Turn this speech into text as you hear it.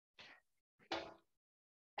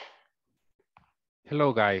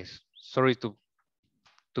Hello guys, sorry to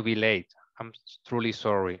be late. I'm truly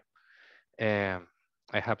sorry. Um,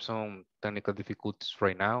 I have some technical difficulties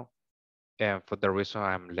right now, and for the reason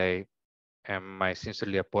I'm late, and I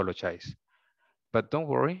sincerely apologize. But don't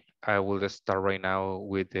worry, I will start right now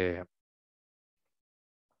with the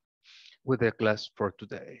class for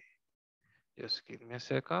today. Just give me a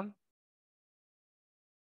second.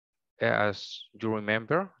 As you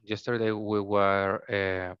remember, yesterday we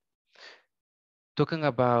were talking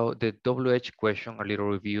about the WH question, a little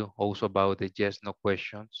review, also about the yes, no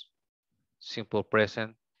questions, simple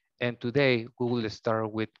present. And today we will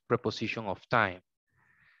start with preposition of time.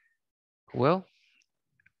 Well,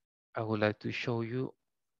 I would like to show you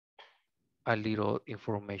a little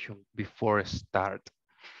information before start.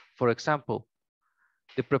 For example,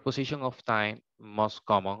 the preposition of time most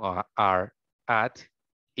common are at,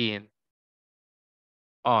 in,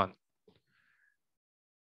 on.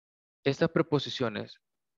 Estas preposiciones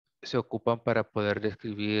se ocupan para poder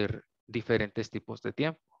describir diferentes tipos de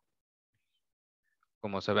tiempo.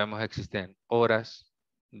 Como sabemos, existen horas,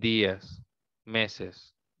 días,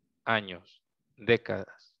 meses, años,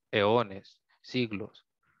 décadas, eones, siglos.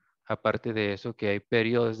 Aparte de eso, que hay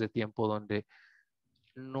periodos de tiempo donde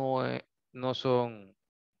no, no son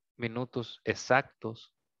minutos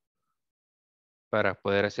exactos para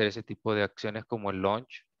poder hacer ese tipo de acciones como el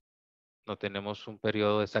lunch. No tenemos un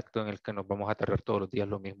periodo exacto en el que nos vamos a tardar todos los días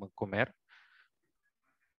lo mismo en comer.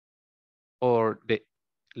 O de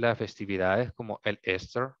las festividades como el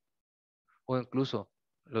Easter o incluso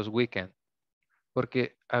los weekends,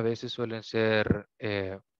 porque a veces suelen ser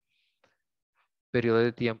periodos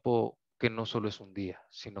de tiempo que no solo es un día,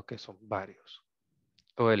 sino que son varios.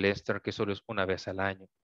 O el Easter que solo es una vez al año.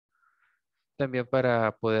 También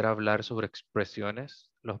para poder hablar sobre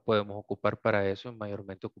expresiones, los podemos ocupar para eso y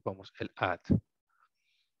mayormente ocupamos el at.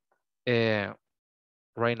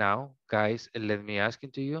 Right now, guys, let me ask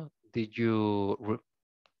to you, did you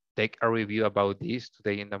take a review about this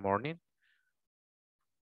today in the morning?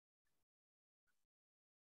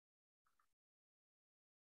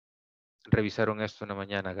 Revisaron esto en la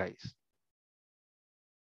mañana, guys.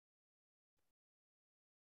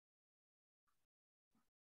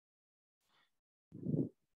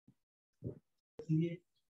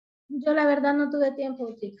 Yo la verdad no tuve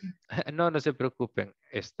tiempo, chica. No, no se preocupen,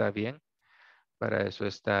 está bien. Para eso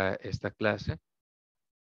está esta clase.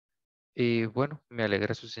 Y bueno, me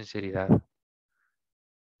alegra su sinceridad.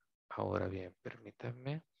 Ahora bien,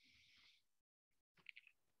 permítanme.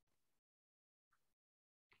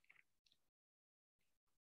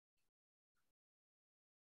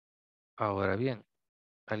 Ahora bien,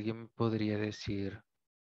 ¿alguien me podría decir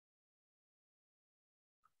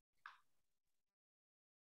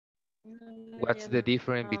what's the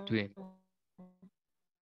difference between,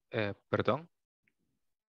 perdón?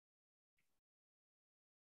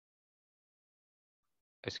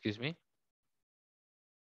 Excuse me.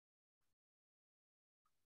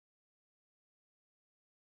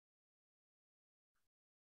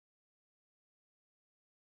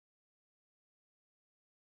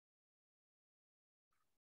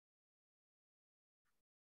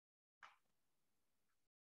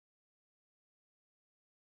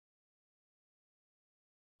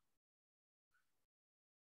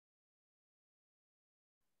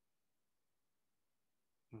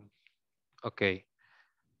 Okay.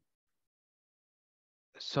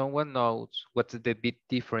 Someone knows what's the big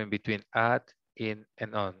difference between at, in,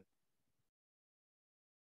 and on.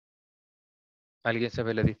 ¿Alguien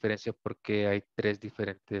sabe la diferencia porque hay tres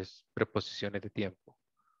diferentes preposiciones de tiempo?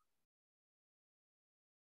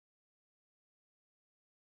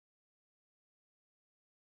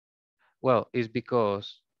 Well, it's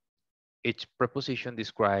because each preposition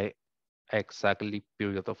describes exactly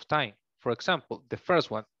period of time. For example, the first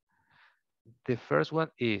one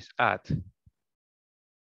is at.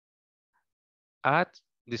 At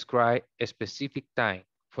describe a specific time.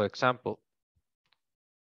 For example,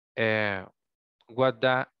 what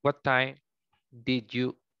time did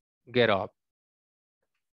you get up?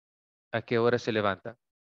 ¿A qué hora se levanta?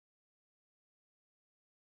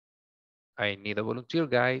 I need a volunteer,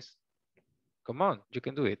 guys. Come on, you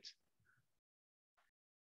can do it.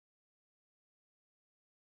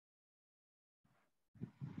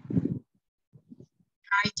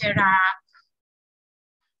 I get up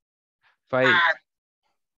 5. at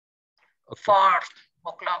Okay. 4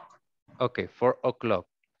 o'clock. Okay, 4 o'clock.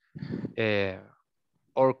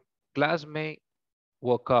 Our classmate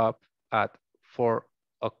woke up at 4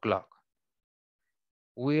 o'clock.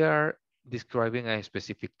 We are describing a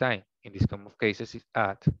specific time. In this kind of cases, it's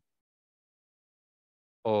at.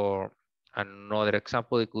 Or another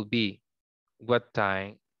example, it could be What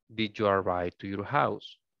time did you arrive to your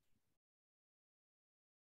house?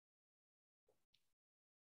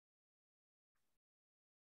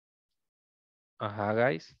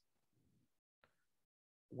 Guys.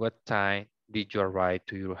 What time did you arrive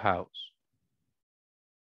to your house?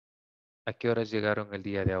 ¿A qué horas llegaron el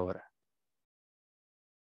día de ahora?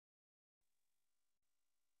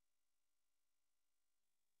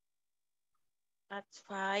 At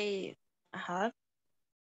 5. Ajá.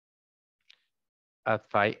 At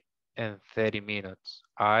 5:30.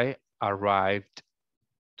 I arrived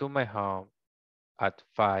to my home at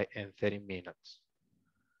 5:30.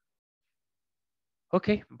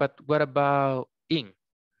 Okay, but what about in?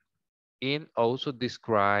 In also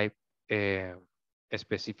describe a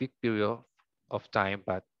specific period of time,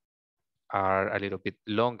 but are a little bit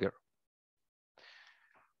longer.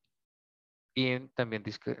 In también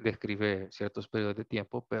describe ciertos periodos de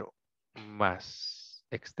tiempo, pero más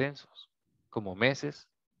extensos, como meses,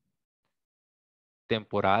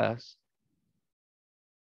 temporadas,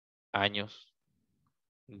 años,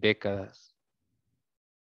 décadas,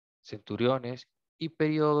 centuriones y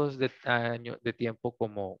periodos de tiempo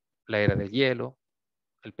como la era del hielo,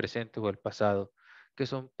 el presente o el pasado, que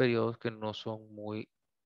son periodos que no son muy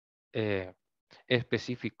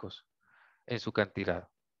específicos en su cantidad.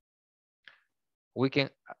 We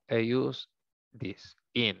can use this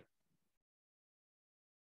in.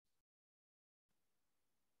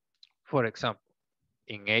 For example,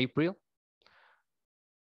 in April,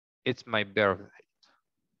 it's my birthday.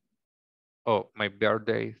 Oh, my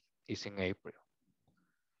birthday is in April.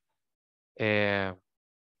 I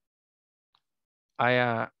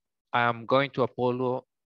am going to Apollo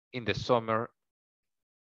in the summer.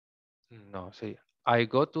 No, see, I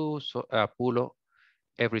go to Apollo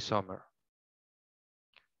every summer.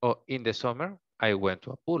 Oh, in the summer, I went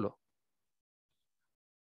to Apollo.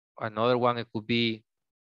 Another one, it could be,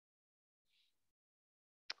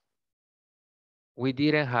 we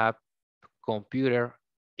didn't have computer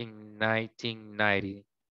in 1990.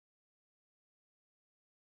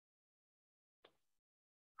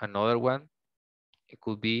 Another one, it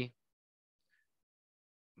could be,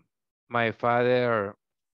 my father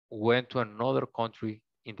went to another country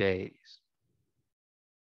in the 80s.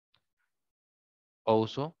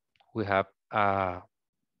 Also, we have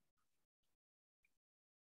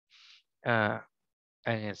an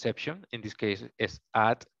exception. In this case, is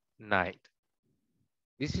at night.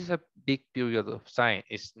 This is a big period of time.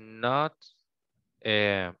 It's not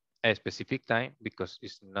a specific time because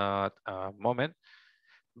it's not a moment,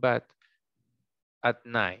 but at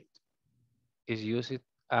night is used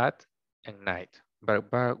at and night. But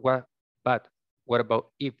what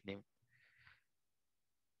about evening?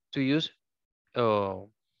 To use,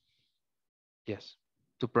 yes,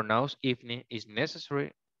 to pronounce evening is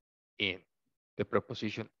necessary in the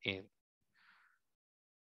preposition in.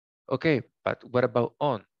 Okay, but what about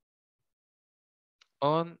on?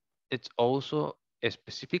 On, it's also a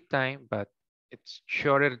specific time, but it's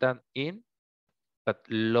shorter than in, but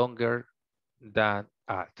longer than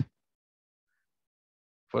at.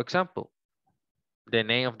 For example, the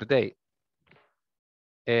name of the day.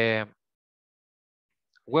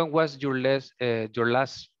 When was your last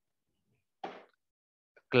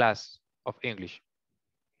class of English?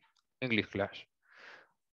 English class.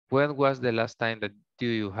 When was the last time that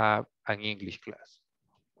you have an English class?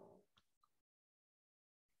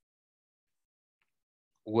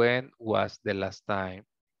 When was the last time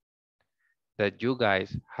that you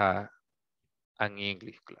guys had an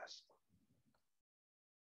English class?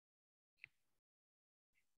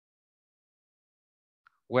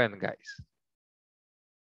 When, guys?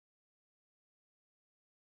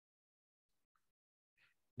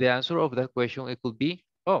 The answer of that question, it could be,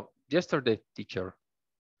 oh, yesterday, teacher.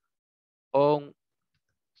 On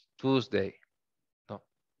Tuesday. No,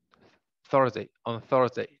 Thursday. On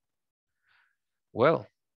Thursday. Well,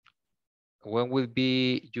 when will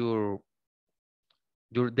be your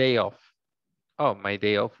day off? Oh, my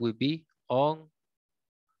day off will be on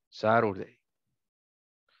Saturday.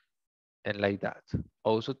 And like that.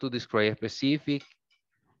 Also to describe specific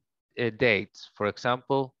dates. For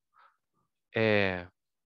example,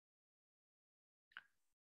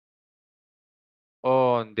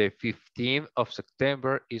 on the 15th of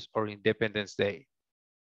September is our Independence Day.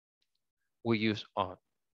 We use on.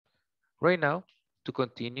 Right now, to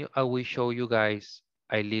continue, I will show you guys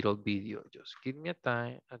a little video. Just give me a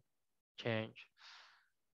time and change.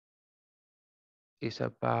 It's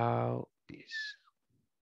about this.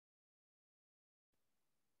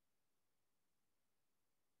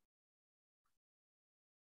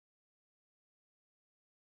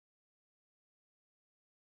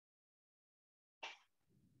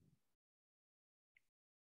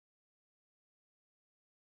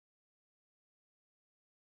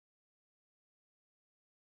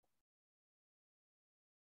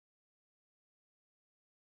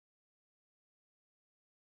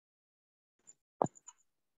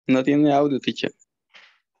 No tiene audio, teacher.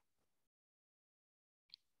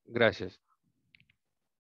 Gracias.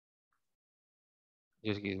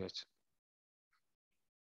 Just give me a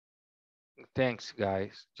Thanks,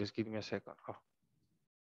 guys. Just give me a second. Oh.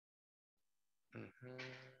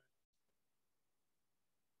 Mhm.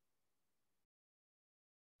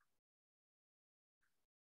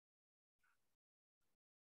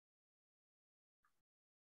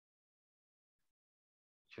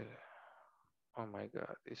 Oh my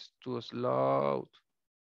God, it's too slow.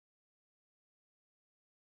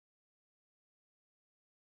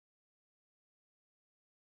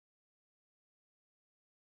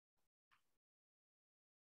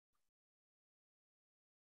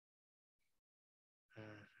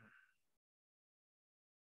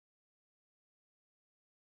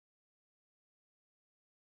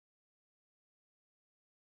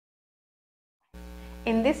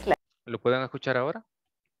 In this ¿Lo pueden escuchar ahora?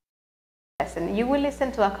 lesson, you will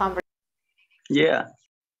listen to a Yeah.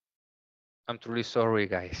 I'm truly sorry,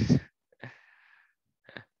 guys,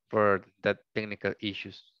 for that technical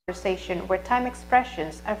issues. conversation where time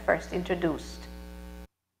expressions are first introduced.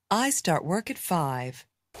 I start work at 5.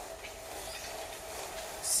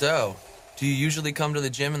 So, do you usually come to the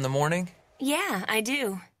gym in the morning? Yeah, I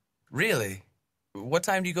do. Really? What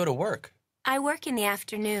time do you go to work? I work in the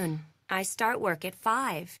afternoon. I start work at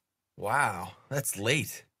 5. Wow, that's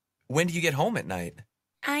late. When do you get home at night?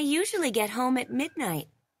 I usually get home at midnight.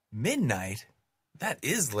 Midnight? That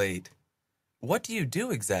is late. What do you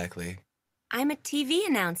do exactly? I'm a TV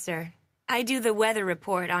announcer. I do the weather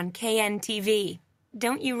report on KNTV.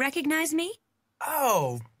 Don't you recognize me?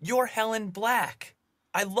 Oh, you're Helen Black.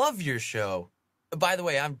 I love your show. By the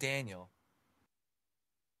way, I'm Daniel.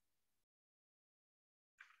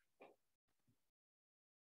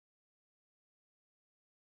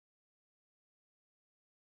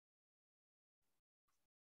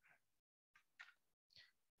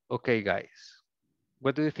 Okay, guys.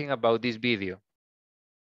 What do you think about this video?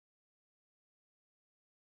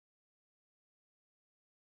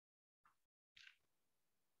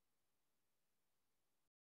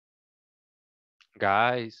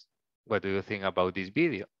 Guys, what do you think about this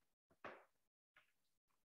video?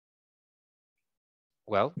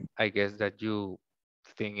 Well, I guess that you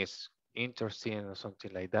think it's interesting or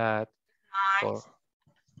something like that. Nice.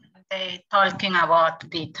 They talking about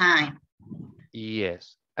the time.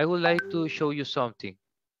 Yes, I would like to show you something.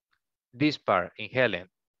 This part in Helen,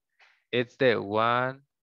 it's the 1,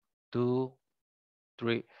 2,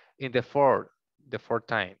 3, in the fourth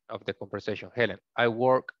time of the conversation. Helen, I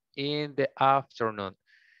work in the afternoon.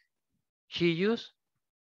 She used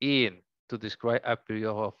in to describe a period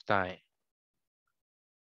of time.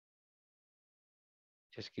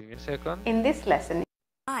 Just give me a second. In this lesson,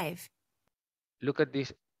 5. Look at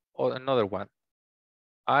this, or another one.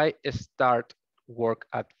 I start work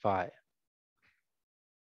at 5.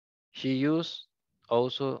 She used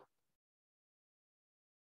also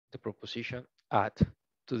the preposition at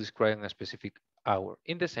to describe a specific hour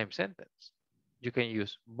in the same sentence. You can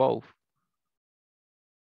use both.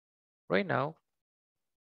 Right now,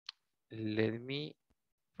 let me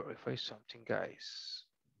verify something, guys.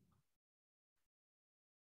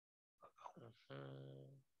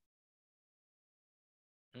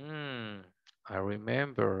 I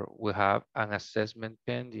remember we have an assessment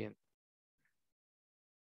pending.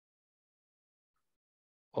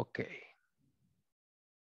 Okay.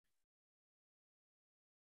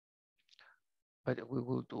 But we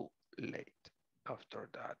will do late after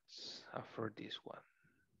that, after this one.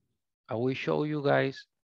 I will show you guys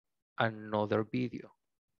another video.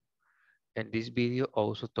 And this video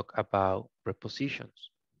also talk about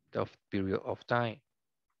prepositions of period of time.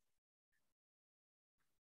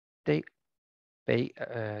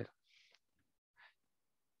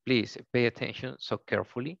 Please pay attention so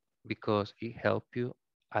carefully because it helps you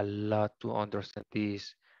a lot to understand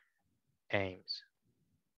these aims.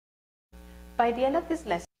 by the end of this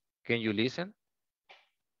lesson, Can you listen?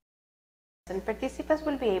 participants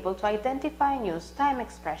will be able to identify and use time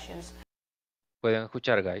expressions Pueden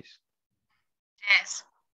escuchar, guys. Yes.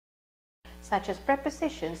 such as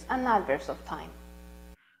prepositions and adverbs of time.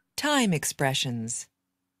 Time expressions.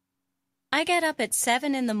 I get up at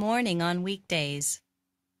 7 in the morning on weekdays.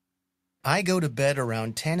 I go to bed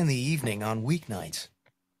around 10 in the evening on weeknights.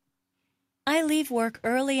 I leave work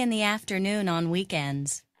early in the afternoon on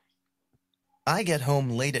weekends. I get home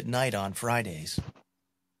late at night on Fridays.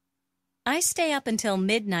 I stay up until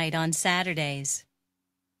midnight on Saturdays.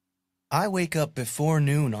 I wake up before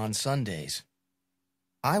noon on Sundays.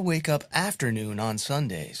 I wake up after noon on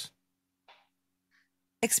Sundays.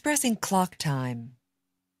 Expressing clock time.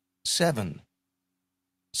 7,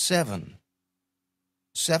 7.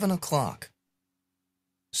 7 o'clock.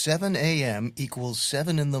 7 a.m. equals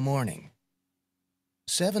 7 in the morning.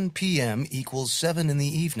 7 p.m. equals 7 in the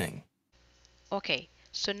evening. Okay,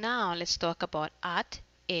 so now let's talk about at,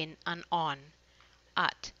 in, and on.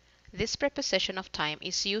 At. This preposition of time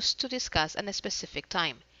is used to discuss a specific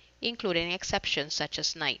time, including exceptions such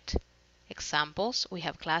as night. Examples, we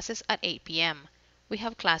have classes at 8 p.m. We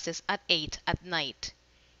have classes at 8 at night.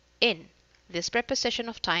 In. This preposition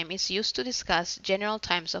of time is used to discuss general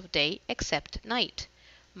times of day except night,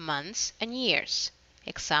 months, and years.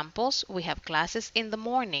 Examples, we have classes in the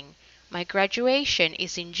morning. My graduation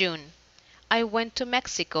is in June. I went to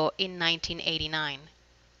Mexico in 1989.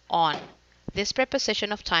 On. This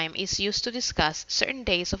preposition of time is used to discuss certain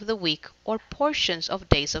days of the week or portions of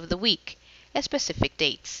days of the week, specific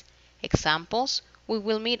dates. Examples, we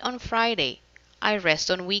will meet on Friday. I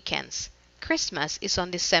rest on weekends. Christmas is on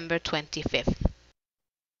December 25th.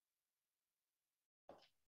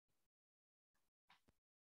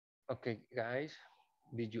 Okay, guys,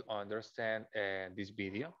 did you understand this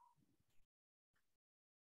video?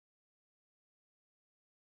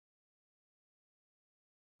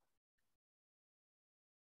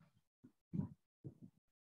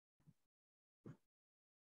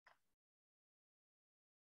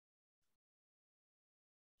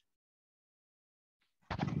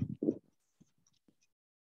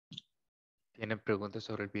 ¿Tienen preguntas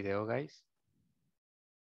sobre el video, guys?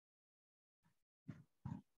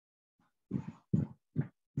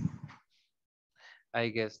 I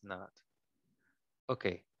guess not.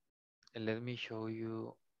 Okay, let me show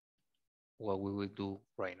you what we will do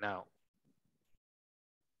right now.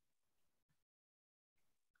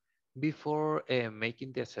 Before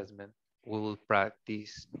making the assessment, we will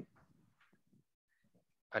practice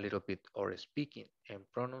a little bit our speaking and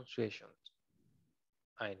pronunciations.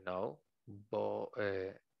 I know, but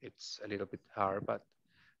it's a little bit hard, but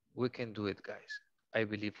we can do it, guys. I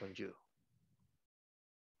believe on you.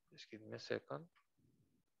 Just give me a second.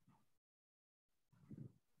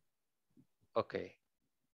 Okay.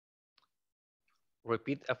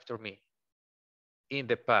 Repeat after me. In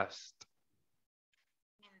the past.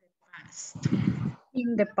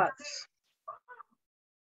 In the past.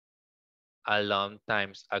 A long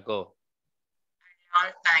times ago.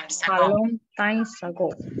 Long times A ago. long times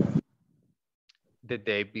ago. The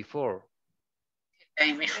day before. The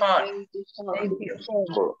day before. The day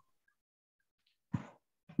before.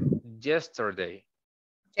 Yesterday.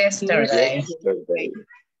 Yesterday.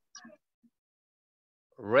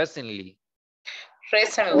 Recently.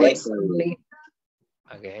 Recently.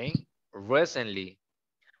 Again. Recently.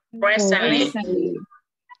 Recently.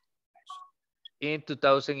 In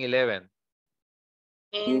 2011.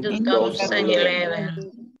 In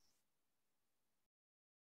 2011.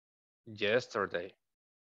 Yesterday.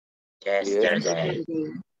 Yesterday.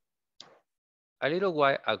 A little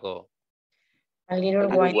while ago. A little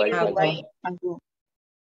while ago.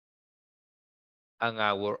 An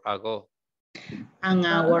hour ago. An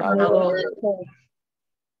hour ago.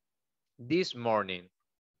 This morning.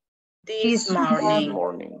 This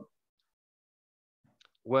morning.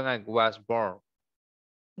 When I was born.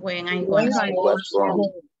 When I was born.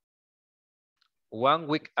 1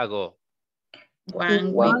 week ago.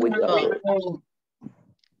 1 week ago.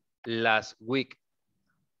 Last week.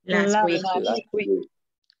 Last week.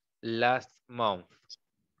 Last month.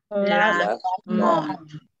 Last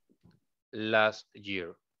month. Last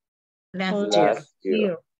year. Last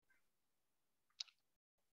year.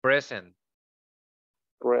 Present.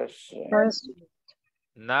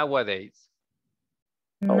 Nowadays.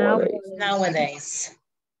 Nowadays.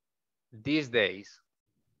 These days.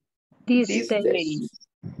 These days.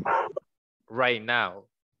 Right now.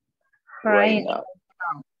 Right now.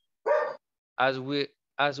 As we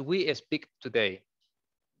speak today.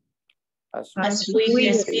 As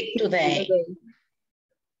we speak today.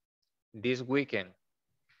 This weekend.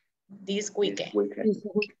 This weekend.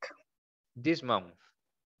 This month.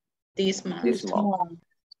 This month.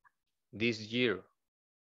 This year.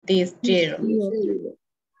 This year.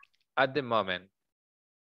 At the moment.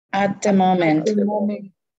 At the moment.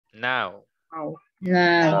 Now.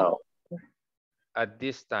 Now. At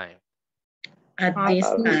this time. At this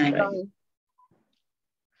time.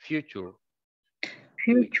 Future.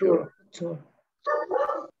 Future.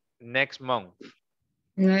 Next month.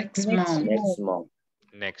 Next month.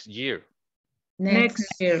 Next year.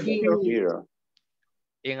 Next year.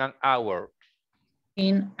 In an hour.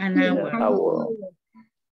 In an hour.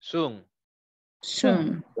 Soon.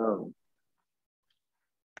 Soon.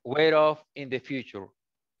 Way off in the future.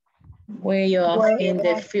 Way off in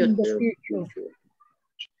the future.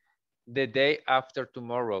 The day after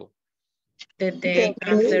tomorrow. The day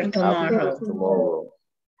after tomorrow.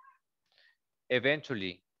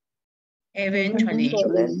 Eventually.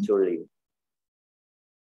 Eventually.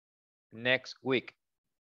 Next week.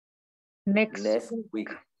 Next week.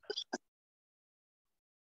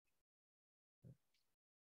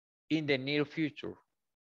 In the near future.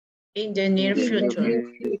 In the near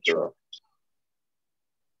future.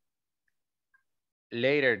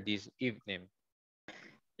 Later this evening.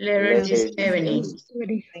 Later this evening.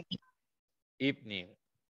 Evening.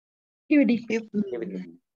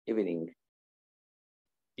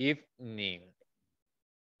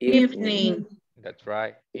 Evening. That's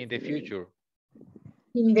right. In the future.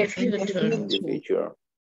 In the future.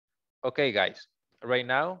 Okay, guys. Right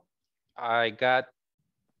now, I got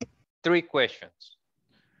 3 questions.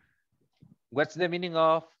 What's the meaning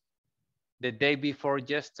of the day before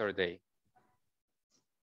yesterday?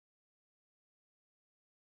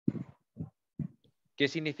 ¿Qué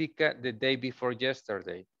significa the day before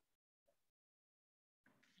yesterday?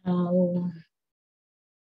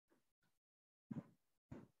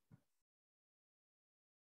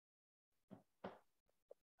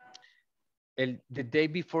 The day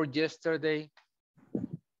before yesterday,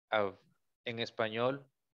 en español,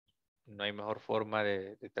 no hay mejor forma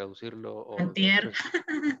de traducirlo. Antier.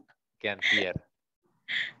 Que antier.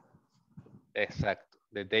 Exacto.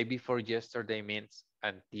 The day before yesterday means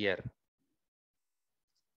antier.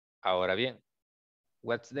 Ahora bien,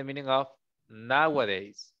 what's the meaning of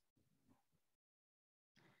nowadays?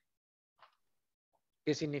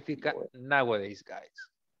 ¿Qué significa nowadays,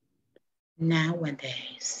 guys?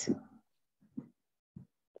 Nowadays.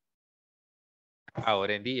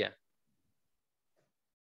 Ahora en día.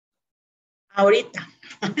 Ahorita.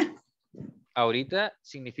 Ahorita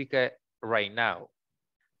significa right now.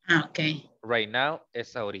 Okay. Right now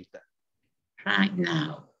es ahorita. Right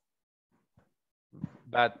now.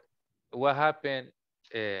 But what happened?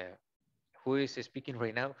 Who is speaking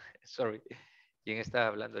right now? Sorry. ¿Quién está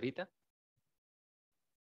hablando ahorita?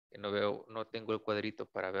 No veo, no tengo el cuadrito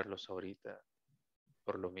para verlos ahorita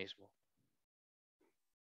por lo mismo.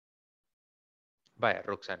 Vaya,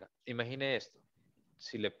 Roxana, imagine esto.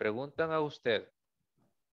 Si le preguntan a usted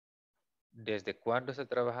desde cuándo está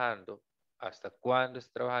trabajando, hasta cuándo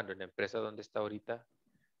está trabajando en la empresa donde está ahorita,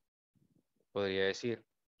 podría decir,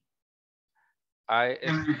 I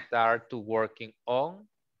start to working on,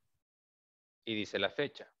 y dice la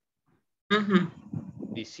fecha.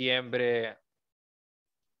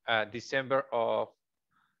 December of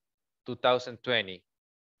 2020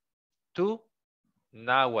 to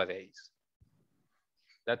nowadays.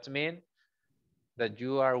 That means that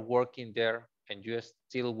you are working there and you are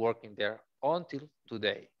still working there until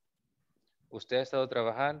today. Usted ha estado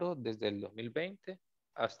trabajando desde el 2020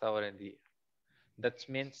 hasta ahora en día. That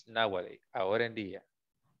means nowadays, ahora en día.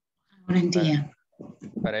 Ahora en día.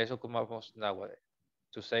 Para eso ocupamos nowadays.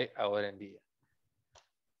 To say ahora en día.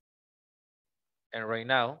 And right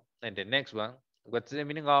now, and the next one, what's the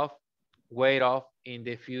meaning of wait off in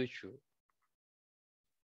the future?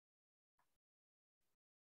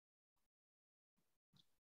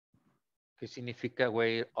 ¿Qué significa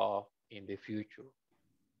wait off in the future?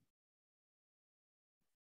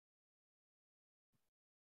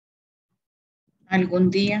 ¿Algún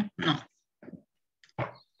día? No.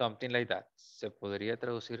 Something like that. Se podría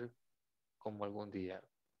traducir como algún día.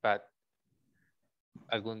 But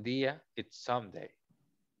algún día, it's someday.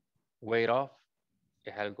 Wait off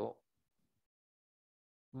es algo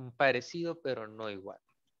parecido, pero no igual.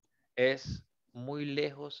 Es muy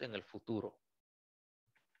lejos en el futuro.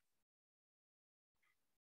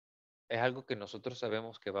 Es algo que nosotros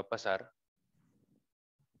sabemos que va a pasar,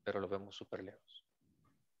 pero lo vemos súper lejos.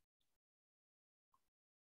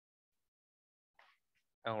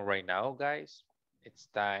 And right now, guys, it's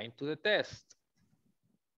time to the test.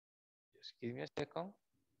 Just give me a second.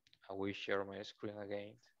 I will share my screen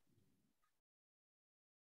again.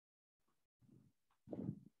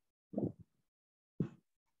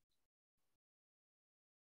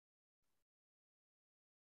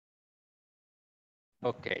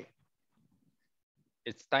 Okay.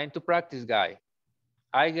 It's time to practice, guy.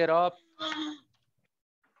 I get up.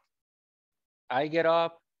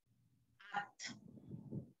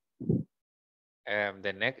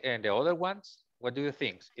 The next and the other ones, what do you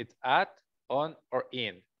think? It's at, on, or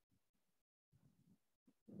in?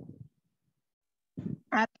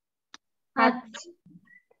 At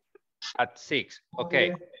 6.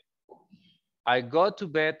 Okay. I go to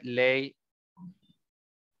bed late.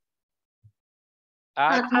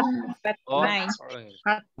 At 9.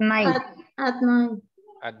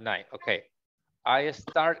 At 9. Okay. I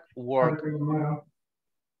start work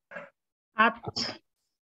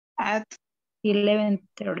At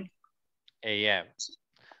 11:30 a.m.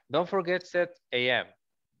 Don't forget set a.m.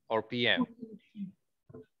 or p.m.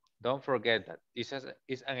 Don't forget that. This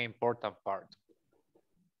is an important part.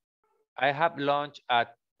 I have lunch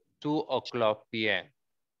at 2 o'clock p.m.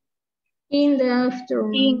 In the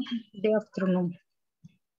afternoon. In the afternoon.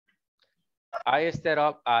 I stay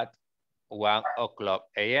up at 1 o'clock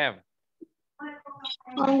a.m.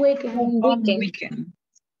 On weekend. On weekend.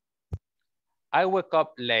 I wake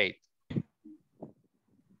up late.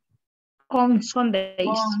 On Sundays.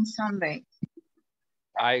 On Sunday.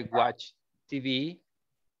 I watch TV.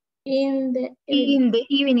 In the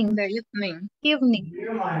evening. In the evening. Evening.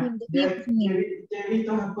 In the evening.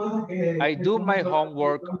 I do my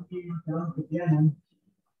homework.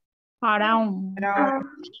 Around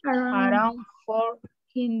 4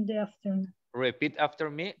 in the afternoon. Repeat after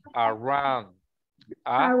me. Around.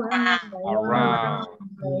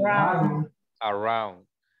 Around.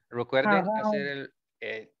 Recuerden hacer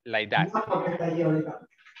el like that.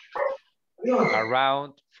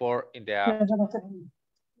 Around 4 in the afternoon.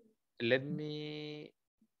 Let me.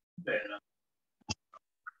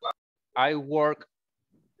 I work.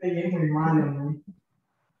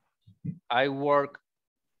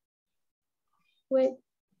 Wait,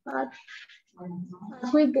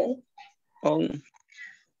 weekday.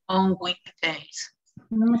 On weekdays.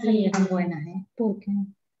 No me salieron buenas, porque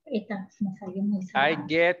esta me salió muy I cerrada.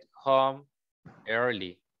 get home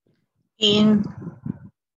early. In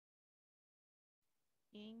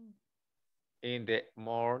The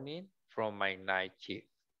morning from my night shift.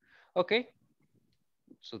 Okay.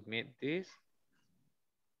 Submit this.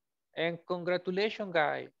 And congratulations,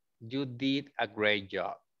 guys. You did a great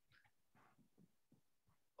job.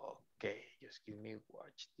 Okay, just give me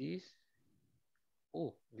watch this.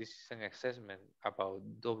 Oh, this is an assessment about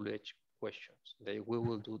WH questions that we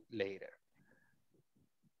will do later.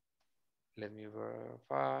 Let me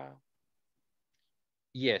verify.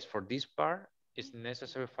 Yes, for this part, it's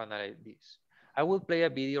necessary to finalize this. I will play a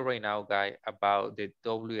video right now, guys, about the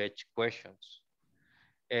WH questions.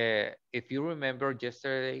 If you remember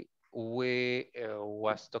yesterday, we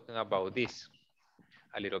was talking about this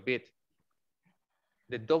a little bit.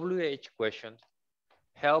 The WH questions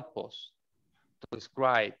help us to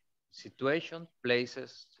describe situations,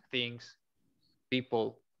 places, things,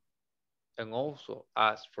 people, and also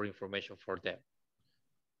ask for information for them.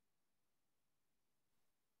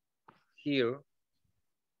 Here,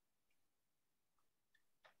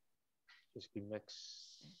 just give me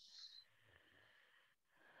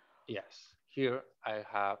yes, here I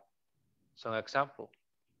have some example.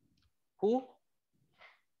 Who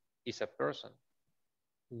is a person?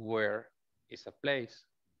 Where is a place?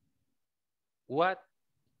 What?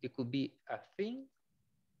 It could be a thing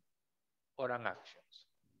or an action.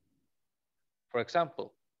 For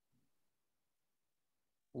example,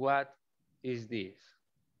 what is this?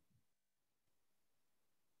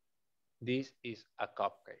 This is a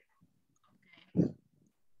cupcake. Okay.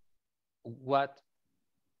 What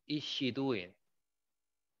is she doing?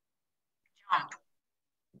 Jump.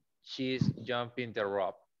 She's jumping the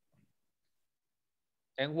rope.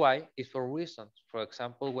 And why is for reasons. For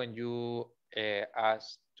example, when you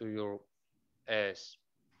ask to your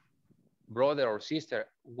brother or sister,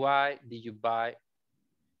 why did you buy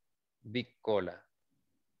big cola?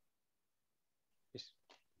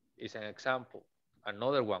 It's an example.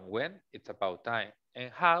 Another one, when, it's about time.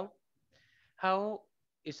 And how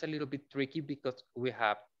is a little bit tricky because we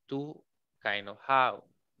have two kind of how.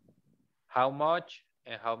 How much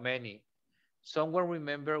and how many. Someone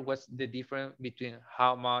remember what's the difference between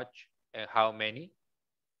how much and how many?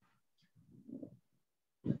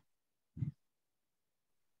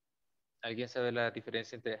 ¿Alguien sabe la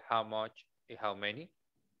diferencia entre how much y how many?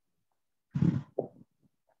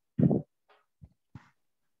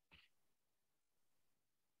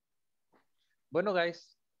 Bueno,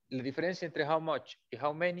 guys, la diferencia entre how much y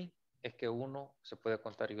how many es que uno se puede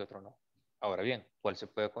contar y otro no. Ahora bien, ¿cuál se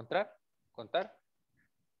puede contar?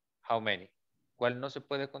 How many. ¿Cuál no se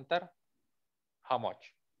puede contar? How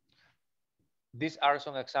much. These are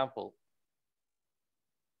some examples.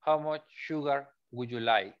 How much sugar would you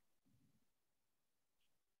like?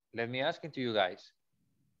 Let me ask it to you guys.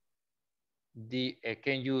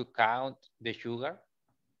 Can you count the sugar?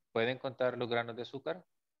 ¿Pueden contar los granos de azúcar?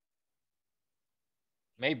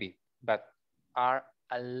 Maybe, but are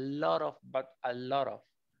a lot of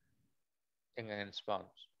in an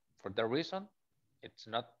response. For the reason, it's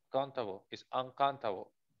not countable, it's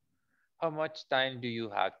uncountable. How much time do you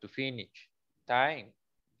have to finish? Time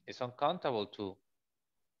is uncountable too.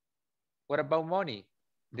 What about money?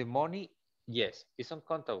 The money Yes, it's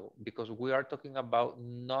uncountable because we are talking about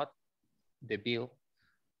not the bill.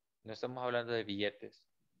 No estamos hablando de billetes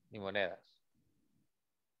ni monedas,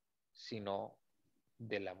 sino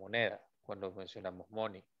de la moneda. Cuando mencionamos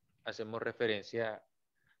money, hacemos referencia,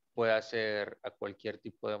 puede ser a cualquier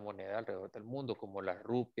tipo de moneda alrededor del mundo, como las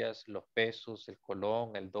rupias, los pesos, el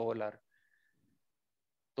colón, el dólar.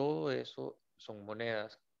 Todo eso son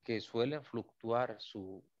monedas que suelen fluctuar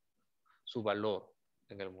su valor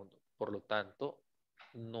en el mundo. Por lo tanto,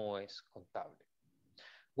 no es contable.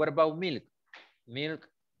 What about milk? Milk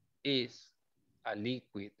is a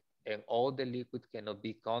liquid, and all the liquid cannot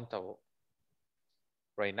be countable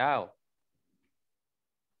right now.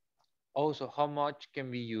 Also, how much can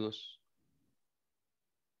be used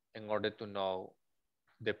in order to know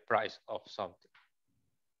the price of something?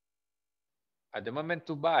 At the moment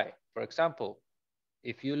to buy, for example,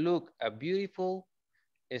 if you look a beautiful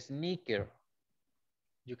sneaker,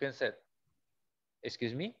 you can say,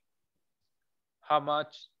 excuse me, how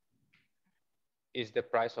much is the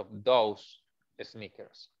price of those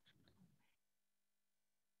sneakers?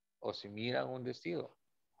 O si miran un vestido,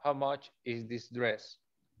 how much is this dress?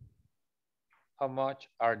 How much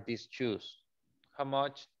are these shoes? How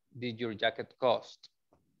much did your jacket cost?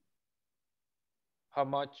 How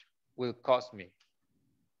much will cost me?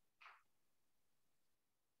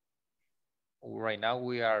 Right now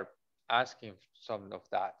we are asking some of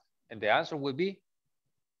that. And the answer will be,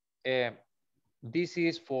 this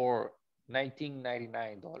is for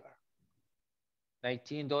 $19.99.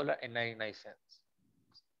 $19.99.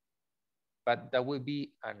 But that will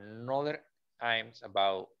be another times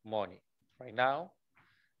about money. Right now,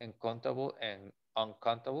 and countable and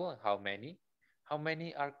uncountable, and how many? How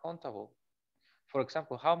many are countable? For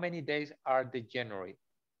example, how many days are the January?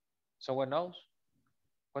 Someone knows?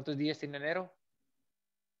 ¿Cuántos días tiene enero?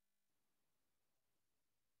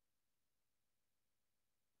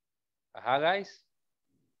 Aha, guys.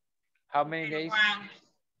 How many days?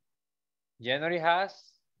 January has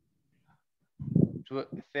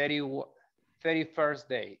 31st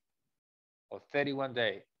day or 31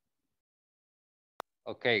 day.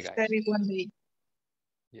 Okay, guys. 31 days.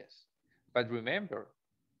 Yes. But remember,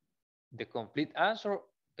 the complete answer,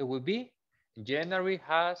 it will be January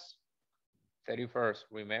has 31st.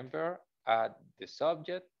 Remember, add the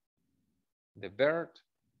subject, the verb,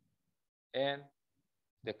 and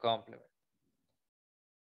the complement.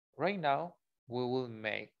 Right now, we will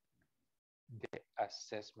make the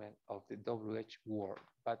assessment of the WH word,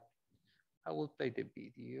 but I will play the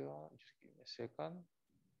video. Just give me a second.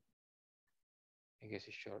 I guess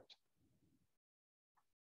it's short.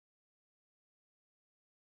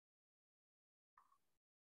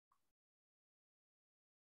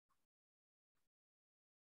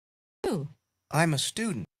 I'm a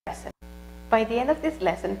student. By the end of this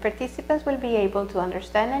lesson, participants will be able to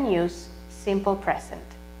understand and use simple present.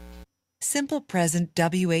 Simple present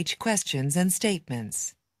WH questions and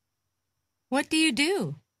statements. What do you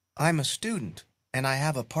do? I'm a student, and I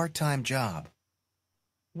have a part-time job.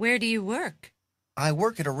 Where do you work? I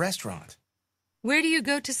work at a restaurant. Where do you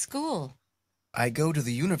go to school? I go to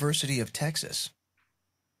the University of Texas.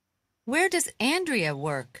 Where does Andrea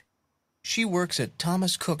work? She works at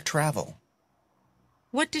Thomas Cook Travel.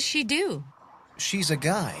 What does she do? She's a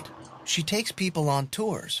guide. She takes people on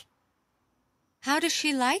tours. How does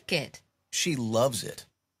she like it? She loves it.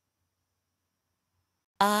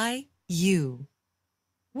 You.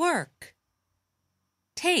 Work.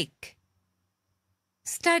 Take.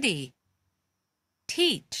 Study.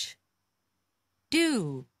 Teach.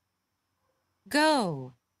 Do.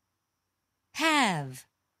 Go. Have.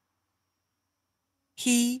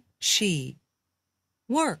 He, she.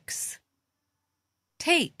 Works.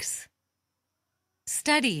 Takes.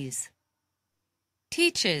 Studies.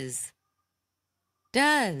 Teaches.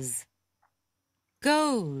 Does.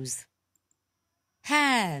 Goes.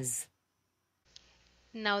 Has.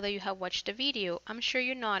 Now that you have watched the video, I'm sure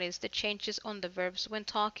you noticed the changes on the verbs when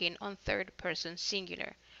talking on third person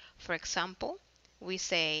singular. For example, we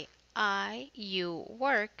say I, you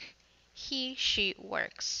work, he, she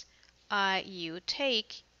works. I, you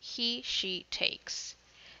take, he, she takes.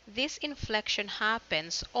 This inflection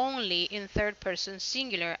happens only in third person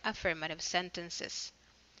singular affirmative sentences.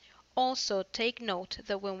 Also, take note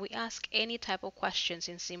that when we ask any type of questions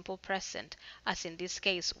in simple present, as in this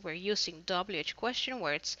case we're using WH question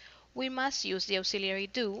words, we must use the auxiliary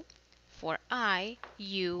do for I,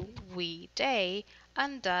 you, we, they,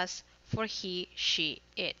 and does for he, she,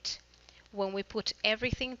 it. When we put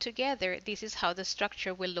everything together, this is how the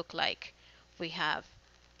structure will look like. We have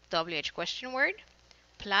WH question word,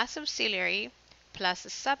 plus auxiliary, plus the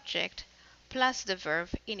subject, plus the verb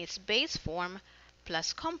in its base form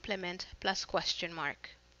plus complement plus question mark.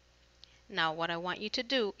 Now what I want you to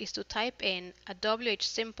do is to type in a WH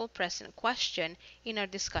simple present question in our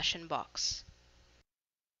discussion box.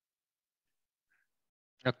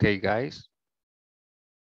 Okay, guys.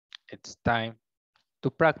 It's time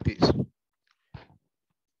to practice.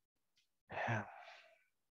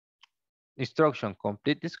 Instruction,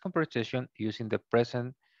 complete this conversation using the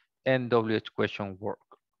present and WH question work.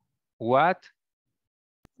 What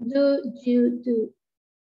Do you do?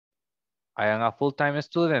 I am a full-time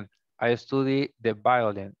student. I study the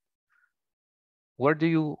violin. Where do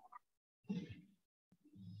you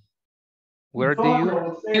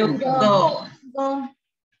You go. Go.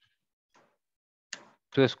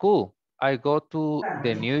 to school? I go to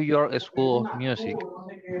the New York School of Music.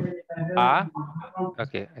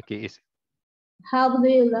 Okay, it's How do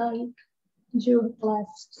you like your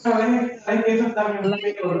class?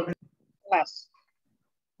 Class.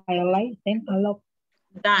 I like them a lot.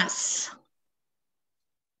 Does.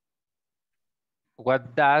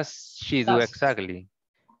 what does she do Does. exactly?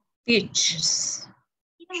 Teaches.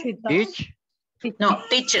 She does. Teach? No,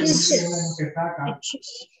 teaches.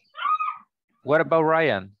 Teaches. What about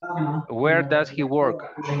Ryan? Where does he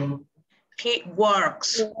work? He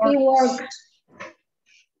works. He worked.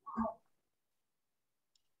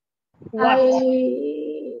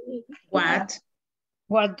 What?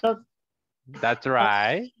 What does? That's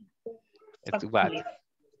right. It's what?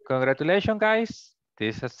 Congratulations, guys.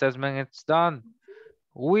 This assessment is done.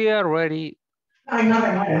 We are ready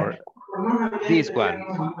for this one.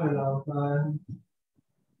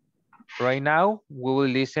 Right now, we will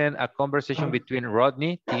listen a conversation between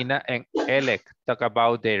Rodney, Tina, and Alec. Talk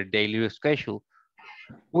about their daily schedule.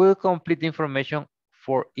 We'll complete information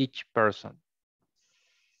for each person.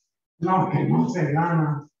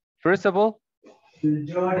 First of all,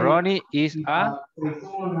 Ronnie is a...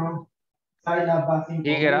 He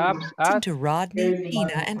get up at... Listen to Rodney,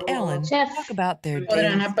 Tina, and Ellen talk about their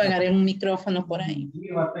Podrán daily apagar el micrófono por ahí.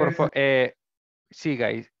 Por favor, sí,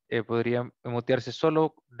 guys, podrían mutearse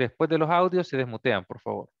solo después de los audios, se desmutean, por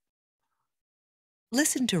favor.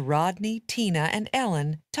 Listen to Rodney, Tina, and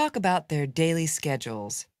Ellen talk about their daily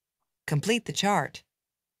schedules. Complete the chart.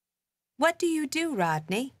 What do you do,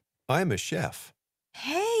 Rodney? I'm a chef.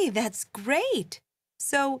 Hey, that's great.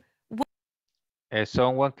 So,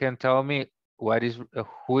 Someone can tell me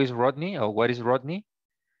who is Rodney or what is Rodney?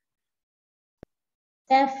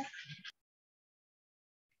 Chef.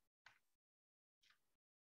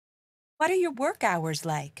 what are your work hours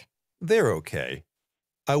like? They're okay.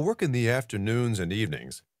 I work in the afternoons and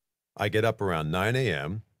evenings. I get up around 9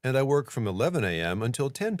 a.m. and I work from 11 a.m. until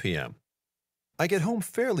 10 p.m. I get home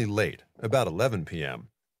fairly late, about 11 p.m.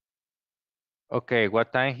 Okay,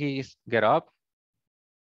 what time he get up?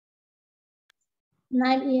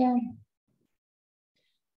 9 a.m.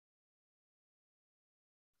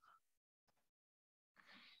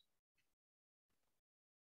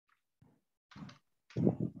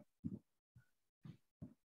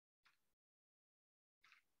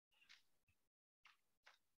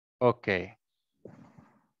 Okay.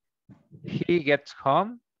 He gets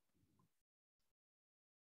home.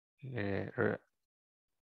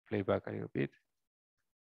 Play back a little bit.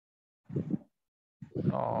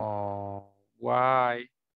 No, why?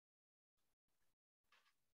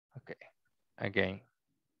 Okay, again.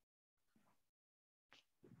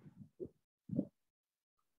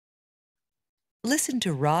 Listen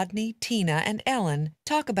to Rodney, Tina, and Ellen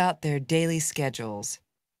talk about their daily schedules.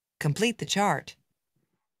 Complete the chart.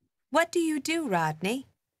 What do you do, Rodney?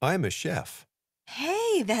 I'm a chef.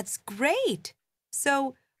 Hey, that's great.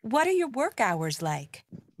 So, what are your work hours like?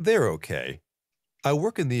 They're okay. I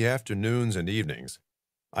work in the afternoons and evenings.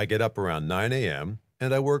 I get up around 9 a.m.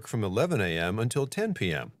 and I work from 11 a.m. until 10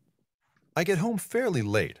 p.m. I get home fairly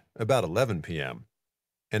late, about 11 p.m.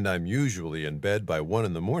 And I'm usually in bed by 1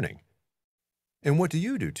 in the morning. And what do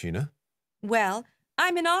you do, Tina? Well,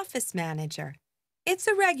 I'm an office manager. It's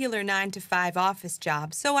a regular 9-to-5 office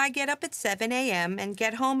job, so I get up at 7 a.m. and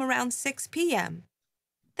get home around 6 p.m.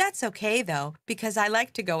 That's okay, though, because I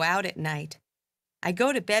like to go out at night. I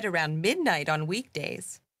go to bed around midnight on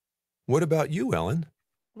weekdays. What about you, Ellen?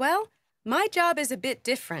 Well, my job is a bit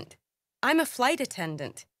different. I'm a flight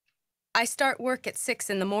attendant. I start work at 6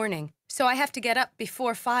 in the morning, so I have to get up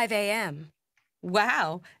before 5 a.m.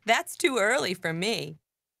 Wow, that's too early for me.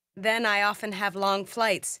 Then I often have long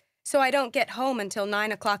flights, so I don't get home until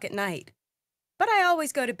 9 o'clock at night. But I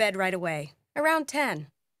always go to bed right away, around 10.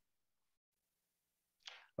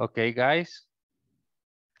 Okay, guys.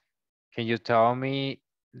 Can you tell me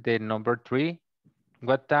the number 3?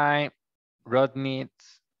 What time Rodney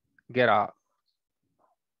get up?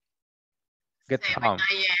 Get 7 home.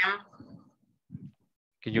 a.m.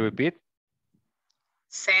 Can you repeat?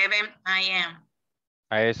 7 a.m.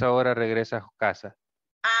 A esa hora regresa a casa.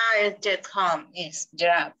 I get home is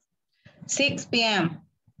job. 6 p.m.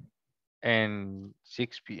 And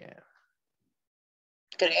 6 p.m.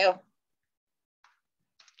 Creo.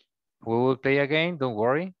 We will play again, don't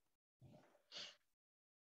worry.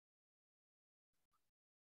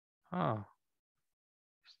 Oh,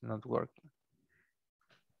 it's not working.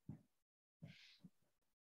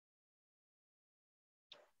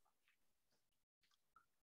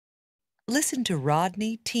 Listen to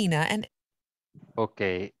Rodney, Tina, and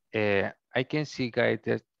Okay, I can see, guys,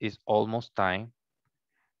 that it's almost time.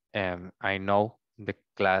 I know the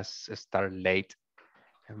class start late,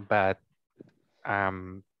 but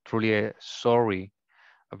I'm truly sorry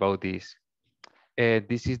about this.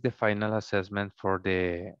 This is the final assessment for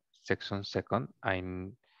the section second.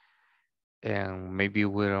 And maybe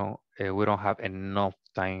we don't have enough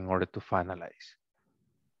time in order to finalize.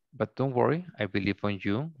 But don't worry, I believe on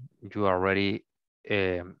you. You already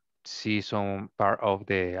see some part of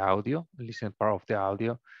the audio, listen part of the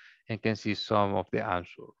audio, and can see some of the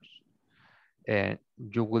answers. And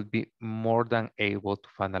you will be more than able to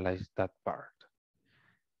finalize that part.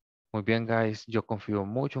 Muy bien, guys. Yo confío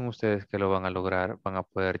mucho en ustedes que lo van a lograr. Van a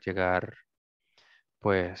poder llegar,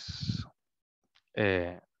 pues,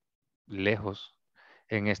 lejos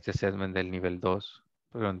en este segment del nivel 2,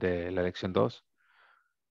 perdón, de la lección 2.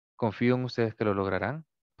 Confío en ustedes que lo lograrán.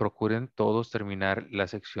 Procuren todos terminar la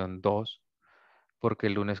sección 2 porque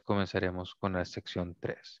el lunes comenzaremos con la sección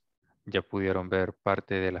 3. Ya pudieron ver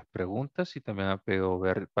parte de las preguntas y también han podido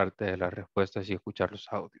ver parte de las respuestas y escuchar los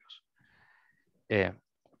audios.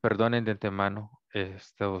 Perdonen de antemano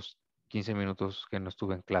estos 15 minutos que no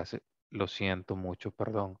estuve en clase. Lo siento mucho,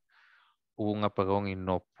 perdón. Hubo un apagón y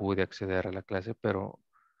no pude acceder a la clase, pero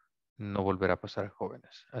no volverá a pasar,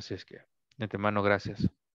 jóvenes. Así es que, de antemano, gracias.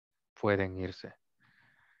 Pueden irse.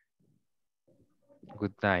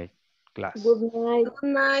 Good night, class. Good night. Good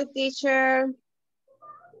night, teacher.